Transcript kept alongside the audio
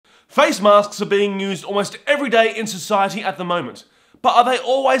Face masks are being used almost every day in society at the moment. But are they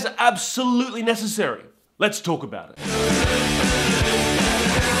always absolutely necessary? Let's talk about it.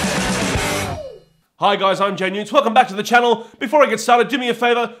 Hi guys, I'm JNewtz. Welcome back to the channel. Before I get started, do me a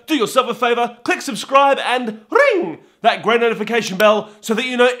favor, do yourself a favor, click subscribe and ring that great notification bell so that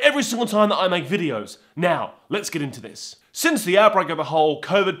you know every single time that I make videos. Now, let's get into this. Since the outbreak of the whole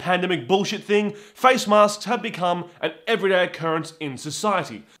COVID pandemic bullshit thing, face masks have become an everyday occurrence in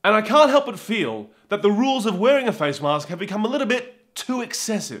society. And I can't help but feel that the rules of wearing a face mask have become a little bit too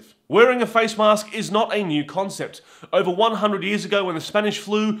excessive. Wearing a face mask is not a new concept. Over 100 years ago, when the Spanish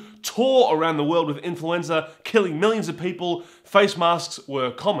flu tore around the world with influenza, killing millions of people, face masks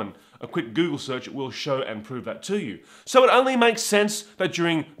were common. A quick Google search will show and prove that to you. So it only makes sense that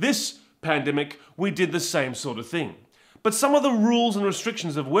during this pandemic, we did the same sort of thing. But some of the rules and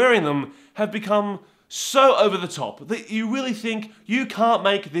restrictions of wearing them have become so over the top that you really think you can't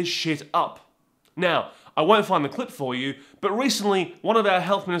make this shit up. Now, I won't find the clip for you, but recently one of our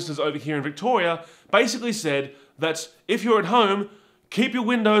health ministers over here in Victoria basically said that if you're at home, keep your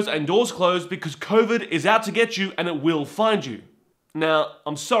windows and doors closed because COVID is out to get you and it will find you. Now,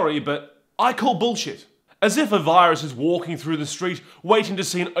 I'm sorry, but I call bullshit. As if a virus is walking through the street waiting to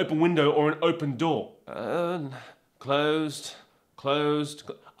see an open window or an open door. Closed.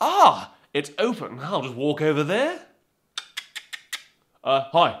 Ah, it's open. I'll just walk over there.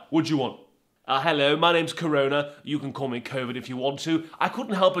 Hi, what'd you want? Hello, my name's Corona. You can call me COVID if you want to. I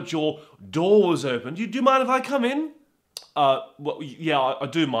couldn't help it your door was open. Do you mind if I come in? Well, yeah, I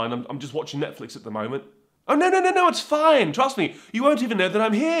do mind. I'm just watching Netflix at the moment. Oh, no, it's fine. Trust me, you won't even know that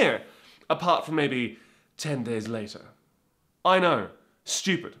I'm here. Apart from maybe 10 days later. I know.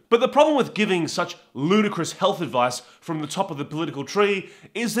 Stupid. But the problem with giving such ludicrous health advice from the top of the political tree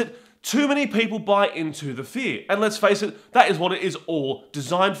is that too many people buy into the fear. And let's face it, that is what it is all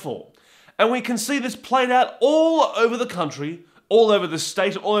designed for. And we can see this played out all over the country, all over the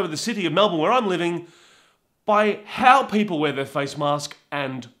state, all over the city of Melbourne where I'm living, by how people wear their face mask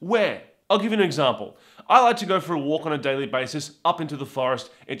and where. I'll give you an example. I like to go for a walk on a daily basis up into the forest.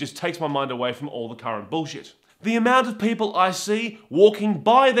 It just takes my mind away from all the current bullshit. The amount of people I see walking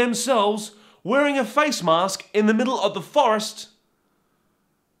by themselves wearing a face mask in the middle of the forest.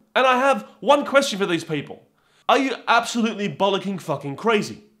 And I have one question for these people. Are you absolutely bollocking fucking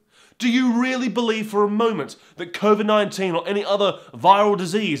crazy? Do you really believe for a moment that COVID-19 or any other viral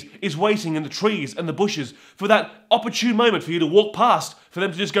disease is waiting in the trees and the bushes for that opportune moment for you to walk past, for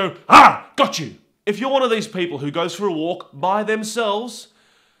them to just go, ah, got you? If you're one of these people who goes for a walk by themselves,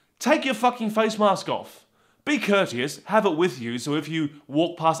 take your fucking face mask off. Be courteous, have it with you, so if you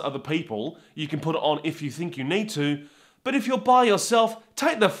walk past other people, you can put it on if you think you need to. But if you're by yourself,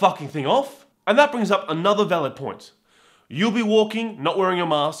 take the fucking thing off. And that brings up another valid point. You'll be walking, not wearing a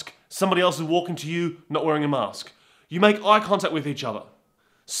mask. Somebody else is walking to you, not wearing a mask. You make eye contact with each other.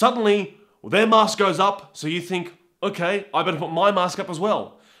 Suddenly, their mask goes up, so you think, okay, I better put my mask up as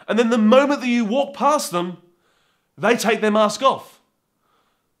well. And then the moment that you walk past them, they take their mask off.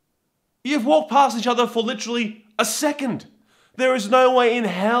 You've walked past each other for literally a second. There is no way in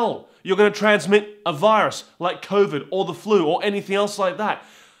hell you're going to transmit a virus like COVID or the flu or anything else like that.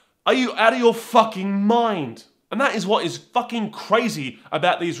 Are you out of your fucking mind? And that is what is fucking crazy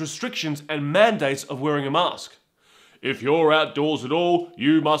about these restrictions and mandates of wearing a mask. If you're outdoors at all,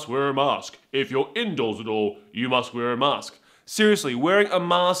 you must wear a mask. If you're indoors at all, you must wear a mask. Seriously, wearing a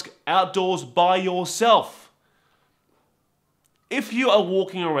mask outdoors by yourself. If you are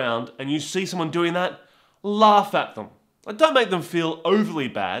walking around and you see someone doing that, laugh at them. Like, don't make them feel overly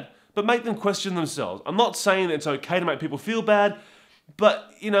bad, but make them question themselves. I'm not saying that it's okay to make people feel bad,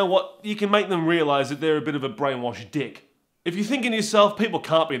 but you know what? You can make them realize that they're a bit of a brainwashed dick. If you're thinking to yourself, people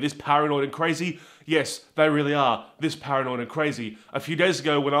can't be this paranoid and crazy, yes, they really are this paranoid and crazy. A few days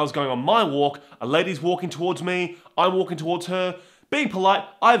ago when I was going on my walk, a lady's walking towards me, I'm walking towards her. Being polite,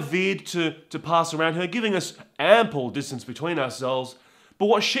 I veered to pass around her, giving us ample distance between ourselves. But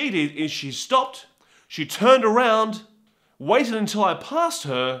what she did is she stopped, she turned around, waited until I passed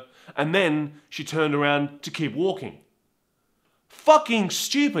her, and then she turned around to keep walking. Fucking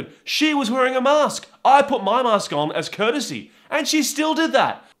stupid. She was wearing a mask. I put my mask on as courtesy, and she still did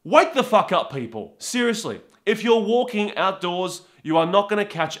that. Wake the fuck up, people. Seriously. If you're walking outdoors, you are not going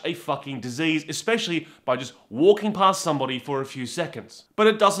to catch a fucking disease, especially by just walking past somebody for a few seconds. But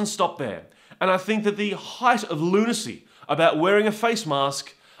it doesn't stop there. And I think that the height of lunacy about wearing a face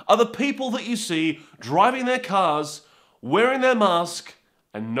mask are the people that you see driving their cars, wearing their mask,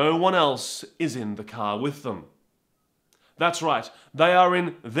 and no one else is in the car with them. That's right, they are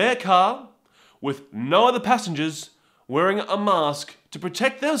in their car with no other passengers wearing a mask to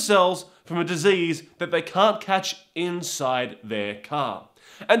protect themselves from a disease that they can't catch inside their car.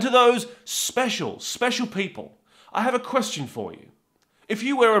 And to those special people, I have a question for you. If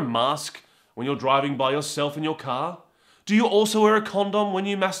you wear a mask when you're driving by yourself in your car, do you also wear a condom when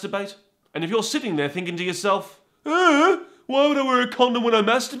you masturbate? And if you're sitting there thinking to yourself, why would I wear a condom when I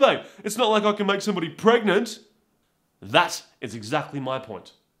masturbate? It's not like I can make somebody pregnant. That is exactly my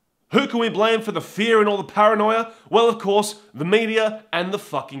point. Who can we blame for the fear and all the paranoia? Well, of course, the media and the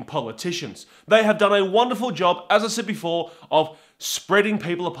fucking politicians. They have done a wonderful job, as I said before, of spreading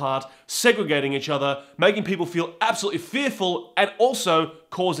people apart, segregating each other, making people feel absolutely fearful, and also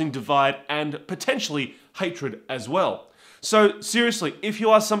causing divide and potentially hatred as well. So seriously, if you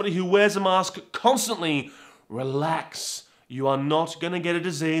are somebody who wears a mask constantly, relax. You are not going to get a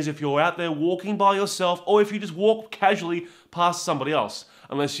disease if you're out there walking by yourself or if you just walk casually past somebody else.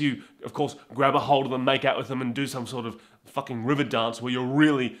 Unless you, of course, grab a hold of them, make out with them and do some sort of fucking river dance where you're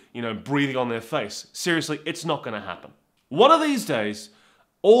really, breathing on their face. Seriously, it's not going to happen. One of these days,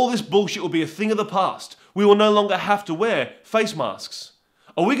 all this bullshit will be a thing of the past. We will no longer have to wear face masks.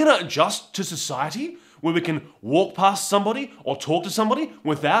 Are we going to adjust to society where we can walk past somebody or talk to somebody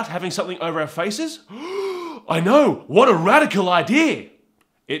without having something over our faces? I know, what a radical idea!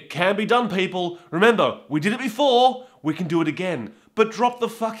 It can be done, people. Remember, we did it before, we can do it again. But drop the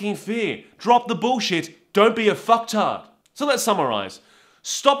fucking fear. Drop the bullshit. Don't be a fucktard. So let's summarize.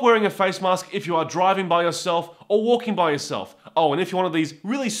 Stop wearing a face mask if you are driving by yourself or walking by yourself. Oh, and if you're one of these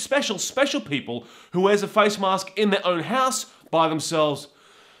really special people who wears a face mask in their own house by themselves,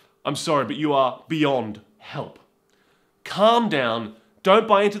 I'm sorry, but you are beyond help. Calm down. Don't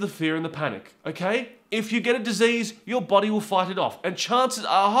buy into the fear and the panic, okay? If you get a disease, your body will fight it off. And chances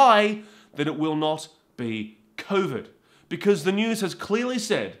are high that it will not be COVID. Because the news has clearly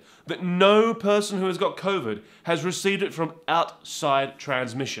said that no person who has got COVID has received it from outside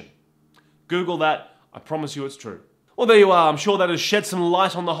transmission. Google that. I promise you it's true. Well, there you are. I'm sure that has shed some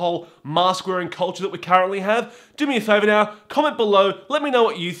light on the whole mask-wearing culture that we currently have. Do me a favour now, comment below, let me know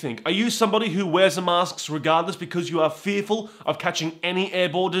what you think. Are you somebody who wears the masks regardless because you are fearful of catching any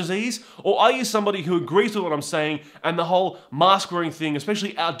airborne disease? Or are you somebody who agrees with what I'm saying and the whole mask-wearing thing,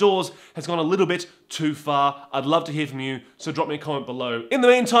 especially outdoors, has gone a little bit too far? I'd love to hear from you, so drop me a comment below. In the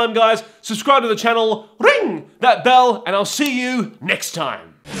meantime, guys, subscribe to the channel, ring that bell, and I'll see you next time.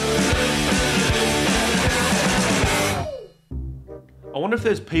 I wonder if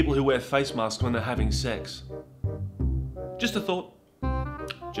there's people who wear face masks when they're having sex. Just a thought.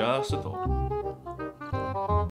 Just a thought.